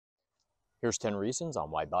Here's 10 reasons on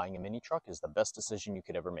why buying a mini truck is the best decision you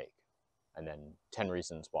could ever make. And then 10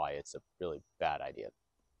 reasons why it's a really bad idea.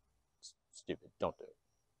 It's stupid, don't do it.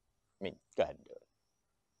 I mean, go ahead and do it.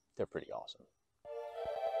 They're pretty awesome.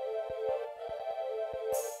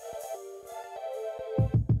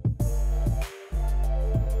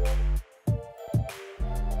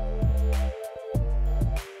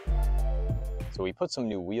 So we put some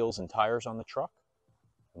new wheels and tires on the truck.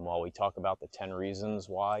 And while we talk about the 10 reasons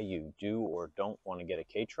why you do or don't want to get a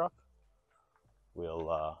Kei Truck,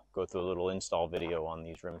 we'll go through a little install video on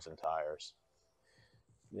these rims and tires.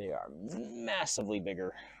 They are massively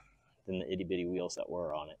bigger than the itty bitty wheels that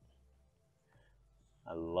were on it.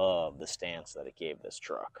 I love the stance that it gave this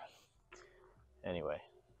truck. Anyway,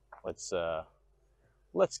 let's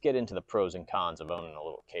get into the pros and cons of owning a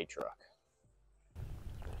little Kei Truck.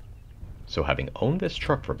 So having owned this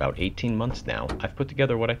truck for about 18 months now, I've put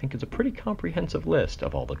together what I think is a pretty comprehensive list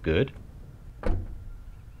of all the good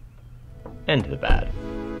and the bad.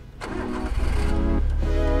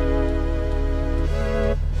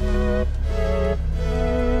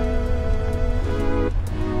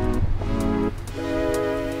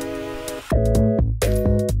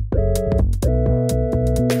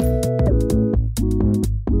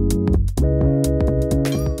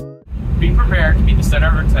 Be prepared to be the center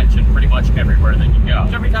of attention pretty much everywhere that you go.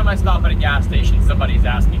 Every time I stop at a gas station, somebody's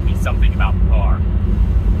asking me something about the car.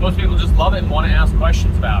 Most people just love it and want to ask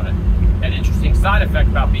questions about it. An interesting side effect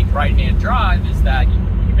about being right-hand drive is that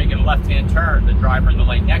you're making a left-hand turn, the driver in the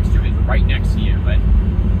lane next to you is right next to you. And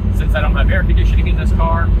since I don't have air conditioning in this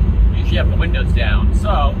car, I usually have the windows down,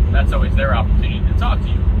 so that's always their opportunity to talk to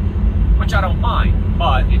you, which I don't mind,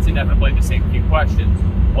 but it's inevitably the same few questions.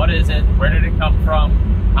 What is it? Where did it come from?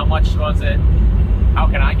 How much was it? How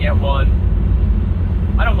can I get one?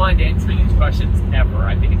 I don't mind answering these questions ever.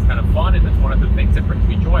 I think it's kind of fun, and it's one of the things that brings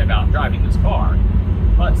me joy about driving this car.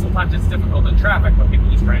 But sometimes it's difficult in traffic when people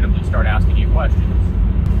just randomly start asking you questions.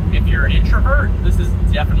 If you're an introvert, this is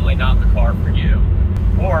definitely not the car for you.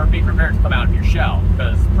 Or be prepared to come out of your shell,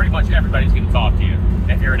 because pretty much everybody's going to talk to you.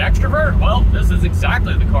 If you're an extrovert, well, this is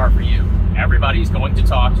exactly the car for you. Everybody's going to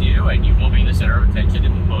talk to you, and you will be the center of attention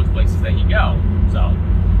in most places that you go. So.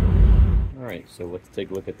 Alright, so let's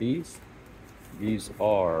take a look at these. These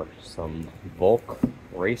are some Volk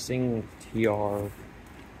Racing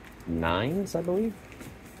TR9s, I believe.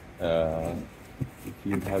 If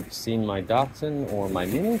you have seen my Datsun or my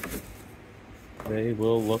Mini, they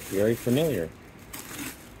will look very familiar.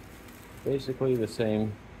 Basically the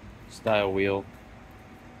same style wheel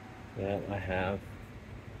that I have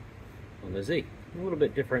on the Z. A little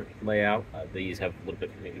bit different layout. These have a little bit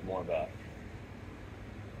maybe more of a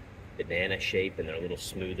banana shape, and they're a little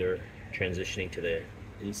smoother transitioning to the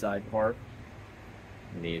inside part.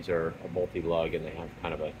 And these are a multi-lug, and they have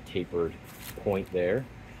kind of a tapered point there.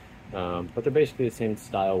 But they're basically the same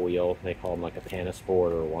style wheel. They call them like a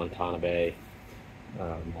Panasport or Watanabe,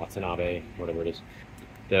 whatever it is.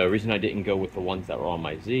 The reason I didn't go with the ones that were on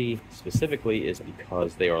my Z specifically is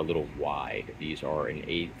because they are a little wide. These are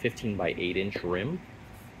an 15 by 8 inch rim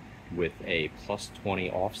with a +20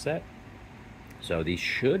 offset. So these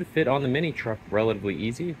should fit on the mini truck relatively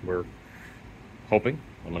easy. We're hoping.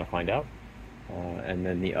 I'm going to find out. And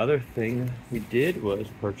then the other thing we did was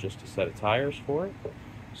purchase a set of tires for it.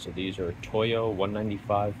 So these are Toyo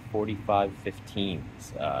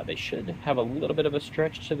 195/45/15s. They should have a little bit of a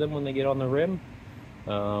stretch to them when they get on the rim.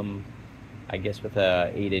 I guess with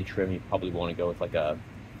a 8-inch rim, you probably want to go with like a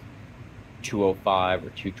 205 or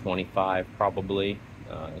 225 probably.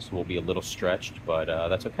 This will be a little stretched, but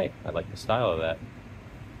that's okay. I like the style of that,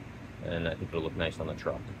 and I think it'll look nice on the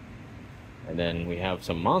truck. And then we have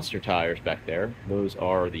some monster tires back there. Those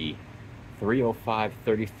are the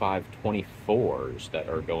 305/35/24s that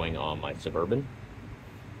are going on my Suburban.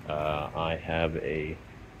 I have a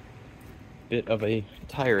bit of a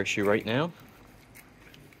tire issue right now.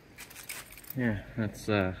 Yeah, that's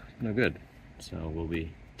no good. So we'll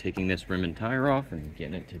be taking this rim and tire off and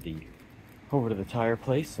getting it to over to the tire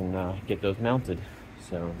place and get those mounted.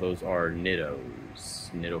 So those are Nitto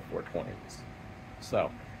 420s.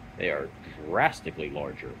 So they are drastically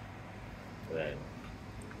larger than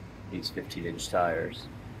these 15-inch tires.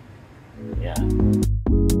 Yeah.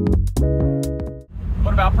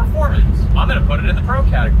 What about performance? I'm going to put it in the pro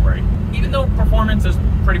category, even though performance is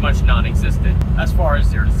pretty much non-existent as far as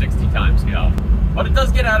 0 to 60 times go. But it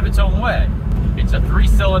does get out of its own way. It's a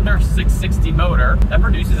 3-cylinder 660 motor that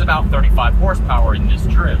produces about 35 horsepower in this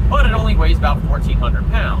trim, but it only weighs about 1,400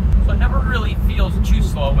 pounds, so it never really feels too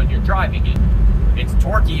slow when you're driving it. It's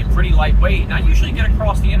torquey and pretty lightweight, and I usually get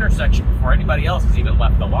across the intersection before anybody else has even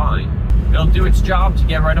left the line. It'll do its job to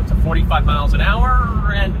get right up to 45 miles an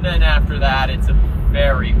hour, and then after that, it's a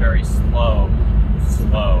very, very slow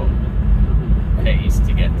pace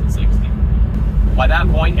to get to 60. By that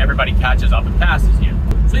point, everybody catches up and passes you.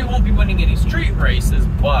 So you won't be winning any street races,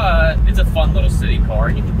 but it's a fun little city car,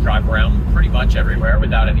 and you can drive around pretty much everywhere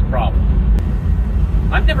without any problem.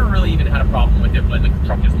 I've never really even had a problem with it when the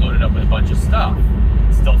truck is loaded up with a bunch of stuff.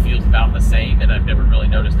 It still feels about the same, and I've never really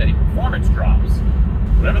noticed any performance drops.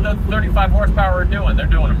 Whatever the 35 horsepower are doing, they're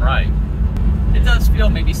doing them right. It does feel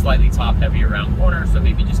maybe slightly top heavy around corners, so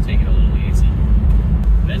maybe just take it a little easy.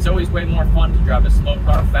 And it's always way more fun to drive a slow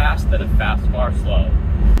car fast than a fast car slow.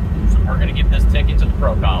 So we're gonna get this ticket to the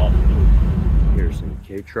pro column. Here's some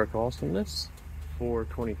Kei Truck awesomeness. 4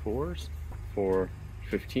 24s, 4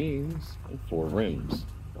 15s, and 4 rims.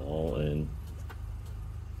 All in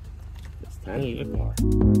this tiny little car.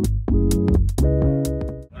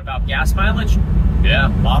 What about gas mileage?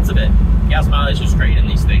 Yeah, lots of it. Gas mileage is great in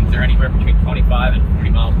these things. They're anywhere between 25 and 40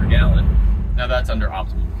 miles per gallon. Now that's under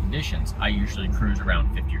optimal conditions. I usually cruise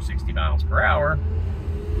around 50 or 60 miles per hour.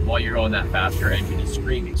 While you're going that fast, your engine is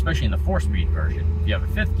screaming, especially in the 4-speed version. If you have a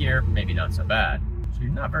 5th gear, maybe not so bad. So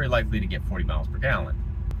you're not very likely to get 40 miles per gallon.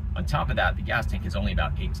 On top of that, the gas tank is only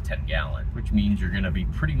about 8 to 10 gallons, which means you're gonna be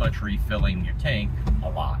pretty much refilling your tank a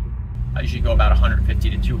lot. I usually go about 150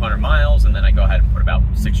 to 200 miles, and then I go ahead and put about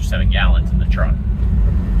 6 or 7 gallons in the truck.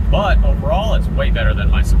 But overall, it's way better than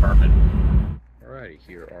my Suburban. Alrighty,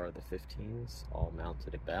 here are the 15s, all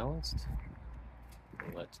mounted and balanced.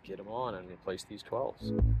 Let's get them on and replace these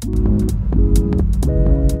 12s.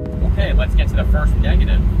 Okay, let's get to the first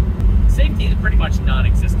negative. Safety is pretty much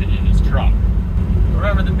non-existent in this truck.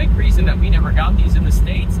 Remember, the big reason that we never got these in the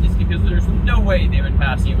States is because there's no way they would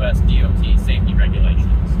pass US DOT safety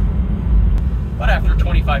regulations. But after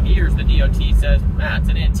 25 years, the DOT says, it's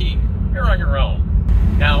an antique, you're on your own.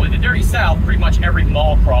 Now, in the dirty South, pretty much every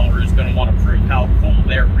mall crawler is going to want to prove how cool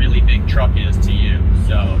their really big truck is to you.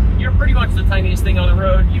 So, you're pretty much the tiniest thing on the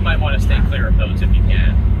road. You might want to stay clear of those if you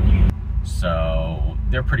can. So,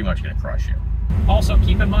 they're pretty much going to crush you. Also,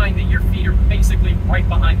 keep in mind that your feet are basically right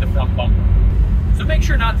behind the front bumper. So make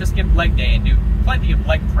sure not to skip leg day and do plenty of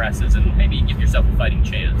leg presses and maybe give yourself a fighting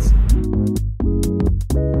chance.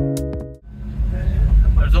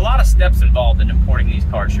 There's a lot of steps involved in importing these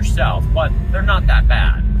cars yourself, but they're not that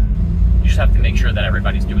bad. You just have to make sure that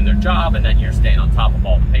everybody's doing their job and then you're staying on top of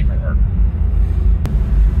all the paperwork.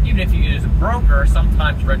 Even if you use a broker,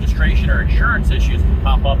 sometimes registration or insurance issues will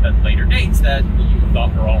pop up at later dates that you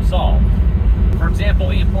thought were all solved. For example,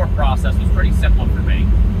 the import process was pretty simple for me.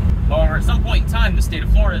 However, at some point in time, the state of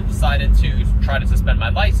Florida decided to try to suspend my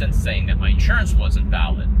license, saying that my insurance wasn't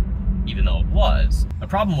valid, even though it was. The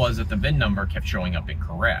problem was that the VIN number kept showing up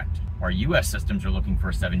incorrect. Our US systems are looking for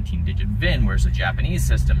a 17-digit VIN, whereas the Japanese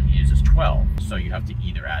system uses 12. So you have to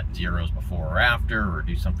either add zeros before or after, or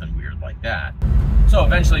do something weird like that. So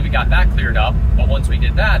eventually we got that cleared up, but once we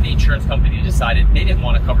did that, the insurance company decided they didn't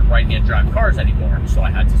want to cover right-hand drive cars anymore, so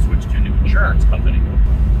I had to switch to a new insurance company.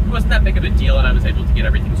 It wasn't that big of a deal, and I was able to get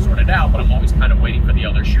everything sorted out, but I'm always kind of waiting for the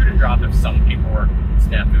other shoe to drop if some paperwork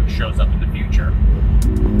snafu shows up in the future.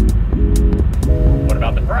 What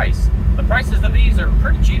about the price? The prices of these are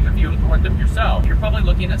pretty cheap if you import them yourself. You're probably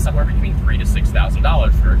looking at somewhere between $3,000 to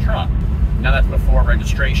 $6,000 for a truck. Now that's before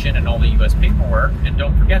registration and all the US paperwork, and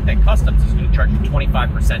don't forget that Customs is going to charge you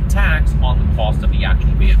 25% tax on the cost of the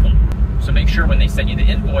actual vehicle. So make sure when they send you the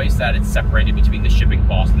invoice that it's separated between the shipping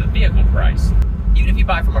cost and the vehicle price. Even if you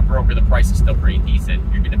buy from a broker, the price is still pretty decent.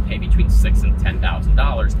 You're going to pay between $6,000 and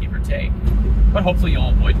 $10,000, give or take. But hopefully you'll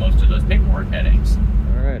avoid most of those paperwork headaches.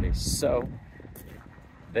 Alrighty, so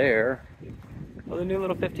there are the new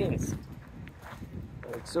little 15s.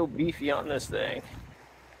 It's so beefy on this thing.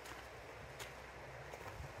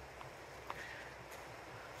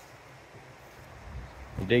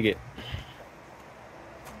 I dig it.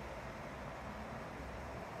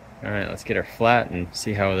 Alright, let's get her flat and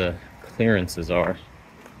see how the clearances are.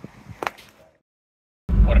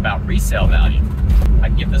 What about resale value?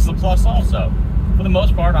 I'd give this a plus also. For the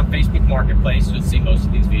most part, on Facebook Marketplace, you'll see most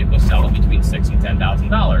of these vehicles selling between $6,000 and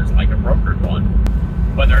 $10,000, like a brokered one.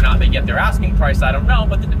 Whether or not they get their asking price, I don't know,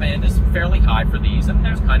 but the demand is fairly high for these, and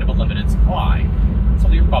there's kind of a limited supply. So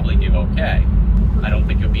you'll probably do okay. I don't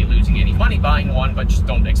think you'll be losing any money buying one, but just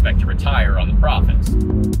don't expect to retire on the profits.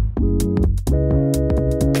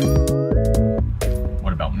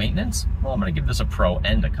 What about maintenance? Well, I'm going to give this a pro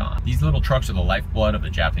and a con. These little trucks are the lifeblood of the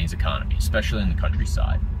Japanese economy, especially in the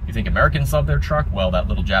countryside. You think Americans love their truck? Well, that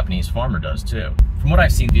little Japanese farmer does too. From what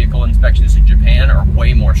I've seen, vehicle inspections in Japan are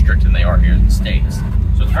way more strict than they are here in the States.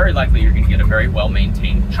 So it's very likely you're going to get a very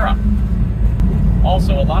well-maintained truck.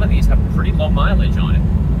 Also, a lot of these have pretty low mileage on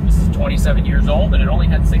it. This is 27 years old and it only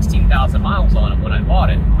had 16,000 miles on it when I bought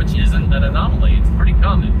it, which isn't an anomaly, it's pretty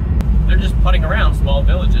common. They're just putting around small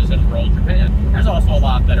villages in rural Japan. There's also a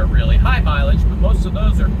lot that are really high mileage, but most of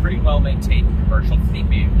those are pretty well maintained commercial fleet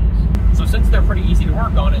vehicles. So since they're pretty easy to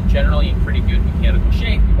work on and generally in pretty good mechanical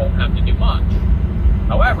shape, you won't have to do much.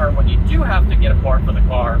 However, when you do have to get a part for the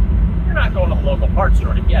car, you're not going to the local parts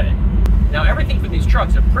store to get it. Now, everything for these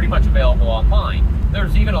trucks are pretty much available online.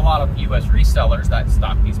 There's even a lot of US resellers that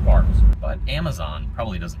stock these parts, but Amazon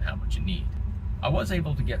probably doesn't have what you need. I was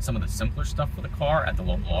able to get some of the simpler stuff for the car at the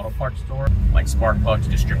local auto parts store, like spark plugs,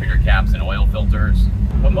 distributor caps, and oil filters.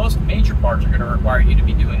 But most major parts are going to require you to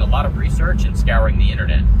be doing a lot of research and scouring the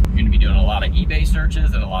internet. You're going to be doing a lot of eBay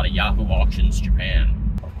searches and a lot of Yahoo Auctions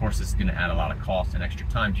Japan. Of course, this is going to add a lot of cost and extra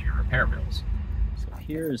time to your repair bills. So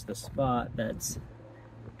here is the spot that's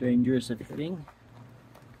dangerous of hitting,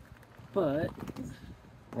 but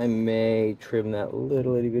I may trim that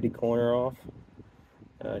little itty bitty corner off.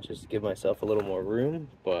 Just to give myself a little more room,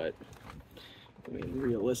 but I mean,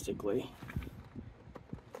 realistically,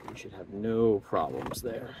 you should have no problems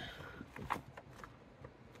there.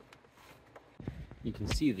 You can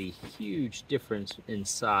see the huge difference in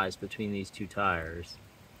size between these two tires.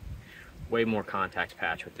 Way more contact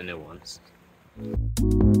patch with the new ones.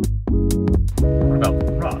 What about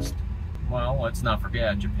the rust? Well, let's not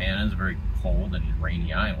forget, Japan is a very cold and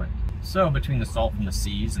rainy island. So between the salt from the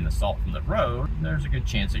seas and the salt from the road, there's a good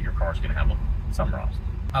chance that your car's going to have some rust.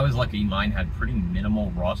 I was lucky mine had pretty minimal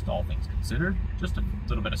rust, all things considered. Just a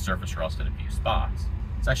little bit of surface rust in a few spots.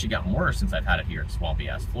 It's actually gotten worse since I've had it here in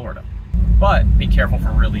swampy-ass Florida. But be careful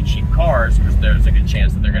for really cheap cars, because there's a good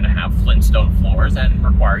chance that they're going to have flintstone floors and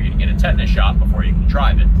require you to get a tetanus shot before you can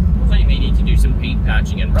drive it. So you may need to do some paint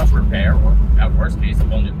patching and rust repair, or at worst case, a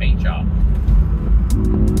whole new paint job.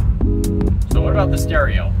 So what about the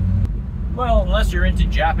stereo? Well, unless you're into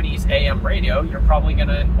Japanese AM radio, you're probably going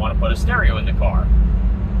to want to put a stereo in the car.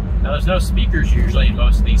 Now, there's no speakers usually in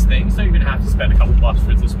most of these things, so you're going to have to spend a couple bucks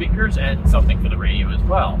for the speakers and something for the radio as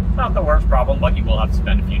well. Not the worst problem, but you will have to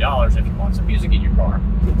spend a few dollars if you want some music in your car.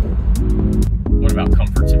 What about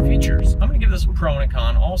comforts and features? I'm going to give this a pro and a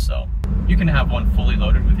con also. You can have one fully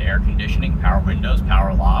loaded with air conditioning, power windows,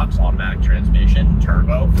 power locks, automatic transmission,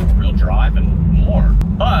 turbo, four-wheel drive, and more.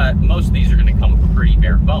 But most of these are going to come pretty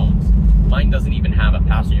bare bones. Mine doesn't even have a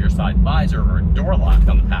passenger side visor or a door lock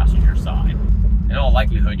on the passenger side. In all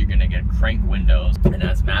likelihood, you're going to get crank windows, an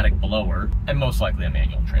asthmatic blower, and most likely a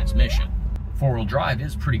manual transmission. Four-wheel drive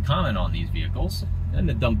is pretty common on these vehicles, and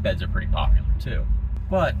the dump beds are pretty popular too.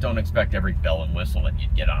 But don't expect every bell and whistle that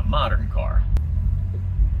you'd get on a modern car.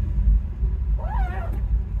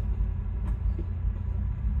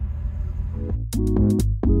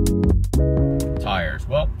 Tires.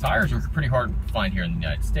 Well, tires are pretty hard to find here in the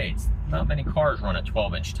United States. Not many cars run a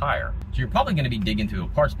 12-inch tire, so you're probably going to be digging through a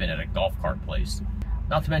parts bin at a golf cart place.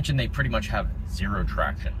 Not to mention they pretty much have zero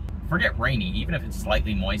traction. Forget rainy, even if it's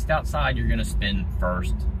slightly moist outside, you're going to spin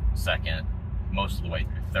first, second, most of the way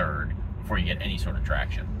through third before you get any sort of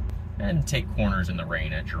traction. And take corners in the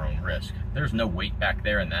rain at your own risk. There's no weight back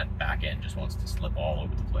there, and that back end just wants to slip all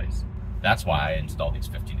over the place. That's why I installed these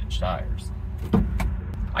 15-inch tires.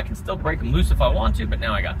 I can still break them loose if I want to, but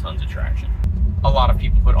now I got tons of traction. A lot of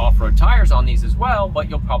people put off-road tires on these as well, but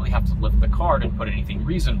you'll probably have to lift the cart and put anything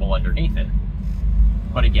reasonable underneath it.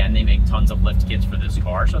 But again, they make tons of lift kits for this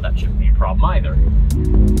car, so that shouldn't be a problem either.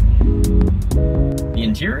 The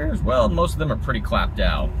interiors, well, most of them are pretty clapped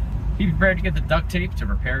out. Be prepared to get the duct tape to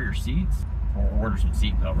repair your seats, or order some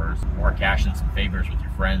seat covers, or cash in some favors with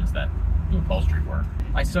your friends that do upholstery work.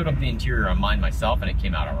 I sewed up the interior on mine myself and it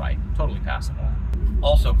came out alright, totally passable.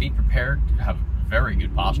 Also, be prepared to have very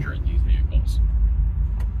good posture in these vehicles.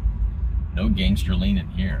 No gangster lean in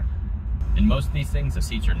here. In most of these things, the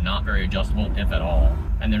seats are not very adjustable, if at all,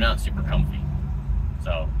 and they're not super comfy.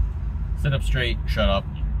 So, sit up straight, shut up,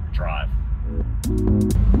 drive.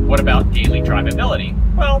 What about daily drivability?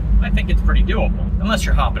 Well, I think it's pretty doable. Unless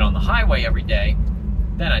you're hopping on the highway every day,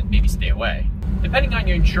 then I'd maybe stay away. Depending on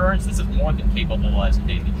your insurance, this is more than capable as a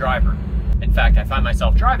daily driver. In fact, I find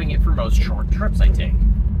myself driving it for most short trips I take.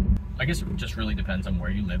 I guess it just really depends on where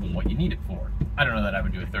you live and what you need it for. I don't know that I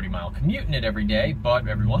would do a 30-mile commute in it every day, but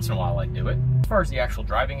every once in a while I do it. As far as the actual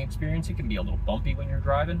driving experience, it can be a little bumpy when you're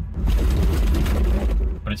driving.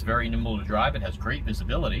 But it's very nimble to drive, it has great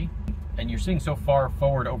visibility, and you're sitting so far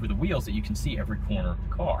forward over the wheels that you can see every corner of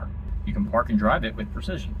the car. You can park and drive it with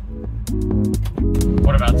precision.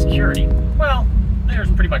 What about security? Well, there's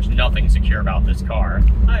pretty much nothing secure about this car.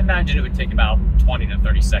 I imagine it would take about 20 to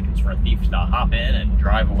 30 seconds for a thief to hop in and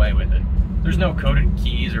drive away with it. There's no coded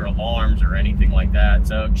keys or alarms or anything like that,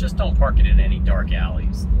 so just don't park it in any dark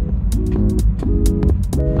alleys.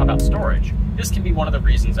 How about storage? This can be one of the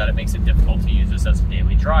reasons that it makes it difficult to use this as a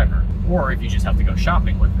daily driver, or if you just have to go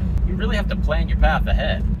shopping with it. You really have to plan your path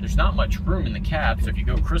ahead. There's not much room in the cab, so if you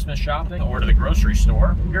go Christmas shopping or to the grocery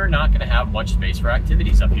store, you're not going to have much space for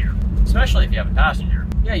activities up here, especially if you have a passenger.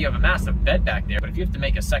 Yeah, you have a massive bed back there, but if you have to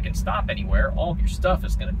make a second stop anywhere, all of your stuff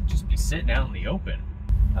is going to just be sitting out in the open.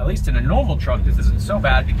 At least in a normal truck, this isn't so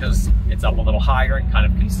bad because it's up a little higher and kind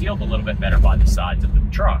of concealed a little bit better by the sides of the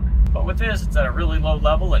truck. But with this, it's at a really low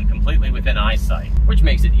level and completely within eyesight, which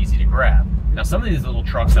makes it easy to grab. Now, some of these little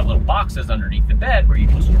trucks have little boxes underneath the bed where you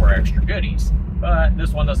can store extra goodies, but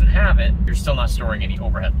this one doesn't have it. You're still not storing any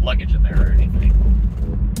overhead luggage in there or anything.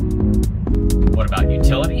 What about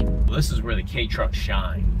utility? Well, this is where the Kei Truck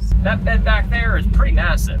shines. That bed back there is pretty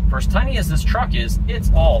massive. For as tiny as this truck is,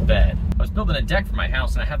 it's all bed. I was building a deck for my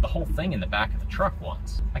house and I had the whole thing in the back of the truck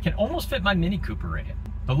once. I can almost fit my Mini Cooper in it.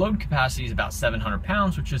 The load capacity is about 700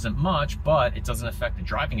 pounds, which isn't much, but it doesn't affect the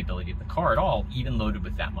driving ability of the car at all, even loaded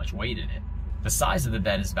with that much weight in it. The size of the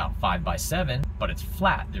bed is about 5 by 7, but it's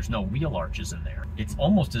flat. There's no wheel arches in there. It's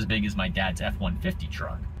almost as big as my dad's F-150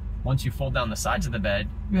 truck. Once you fold down the sides of the bed,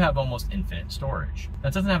 you have almost infinite storage.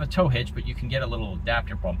 That doesn't have a tow hitch, but you can get a little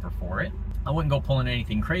adapter bumper for it. I wouldn't go pulling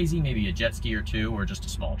anything crazy, maybe a jet ski or two, or just a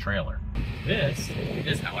small trailer. This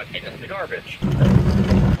is how I pick up the garbage.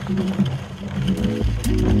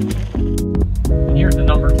 And here's the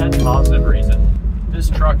number 10 positive reason.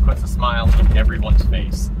 This truck puts a smile on everyone's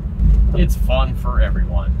face. It's fun for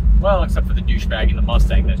everyone. Well, except for the douchebag in the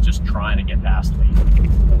Mustang that's just trying to get past me.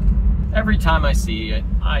 Every time I see it,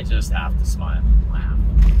 I just have to smile and laugh.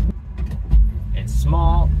 It's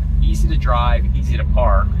small, easy to drive, easy to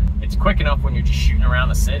park. It's quick enough when you're just shooting around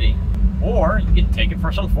the city. Or you can take it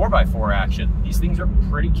for some 4x4 action. These things are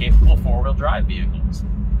pretty capable four-wheel drive vehicles.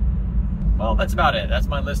 Well, that's about it. That's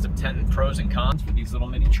my list of 10 pros and cons for these little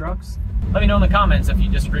mini trucks. Let me know in the comments if you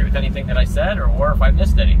disagree with anything that I said or if I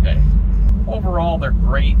missed anything. Overall, they're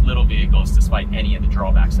great little vehicles despite any of the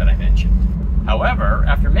drawbacks that I mentioned. However,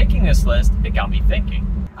 after making this list, it got me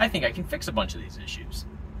thinking. I think I can fix a bunch of these issues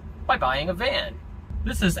by buying a van.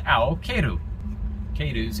 This is Keiru.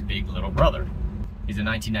 Keiru's big little brother. He's a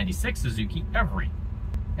 1996 Suzuki Every,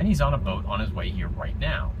 and he's on a boat on his way here right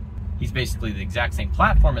now. He's basically the exact same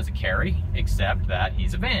platform as a Carry, except that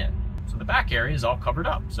he's a van. So the back area is all covered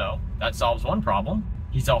up, so that solves one problem.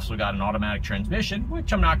 He's also got an automatic transmission,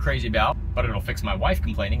 which I'm not crazy about, but it'll fix my wife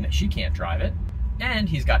complaining that she can't drive it. And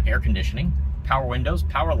he's got air conditioning, power windows,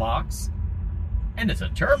 power locks, and it's a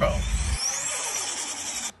turbo.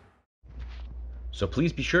 So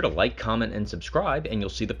please be sure to like, comment, and subscribe, and you'll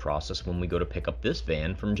see the process when we go to pick up this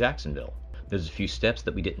van from Jacksonville. There's a few steps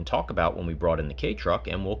that we didn't talk about when we brought in the Kei Truck,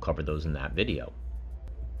 and we'll cover those in that video.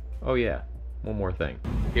 Oh yeah, one more thing.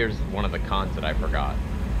 Here's one of the cons that I forgot.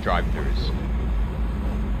 Drive-thrus.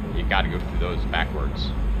 You gotta go through those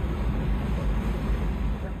backwards.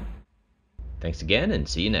 Thanks again, and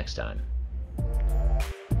see you next time.